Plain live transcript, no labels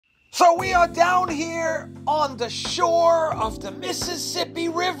So we are down here on the shore of the Mississippi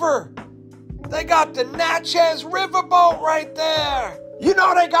River. They got the Natchez Riverboat right there. You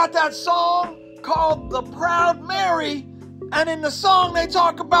know they got that song called The Proud Mary, and in the song they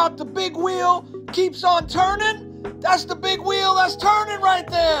talk about the big wheel keeps on turning. That's the big wheel that's turning right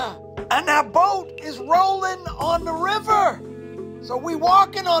there. And that boat is rolling on the river. So we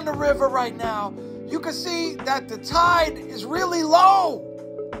walking on the river right now. You can see that the tide is really low.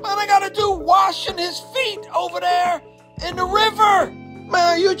 Man, I gotta do washing his feet over there in the river.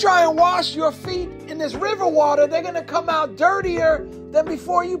 Man, you try and wash your feet in this river water, they're gonna come out dirtier than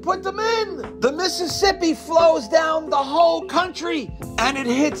before you put them in. The Mississippi flows down the whole country, and it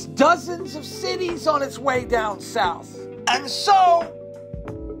hits dozens of cities on its way down south. And so,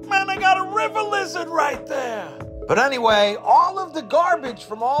 man, I got a river lizard right there. But anyway, all of the garbage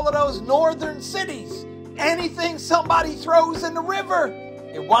from all of those northern cities, anything somebody throws in the river,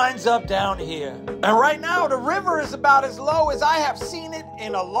 it winds up down here. And right now, the river is about as low as I have seen it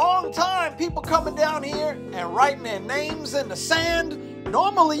in a long time. People coming down here and writing their names in the sand.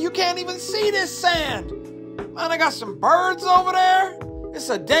 Normally, you can't even see this sand. Man, I got some birds over there. It's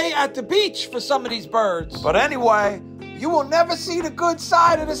a day at the beach for some of these birds. But anyway, you will never see the good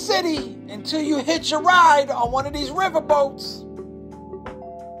side of the city until you hitch a ride on one of these river boats.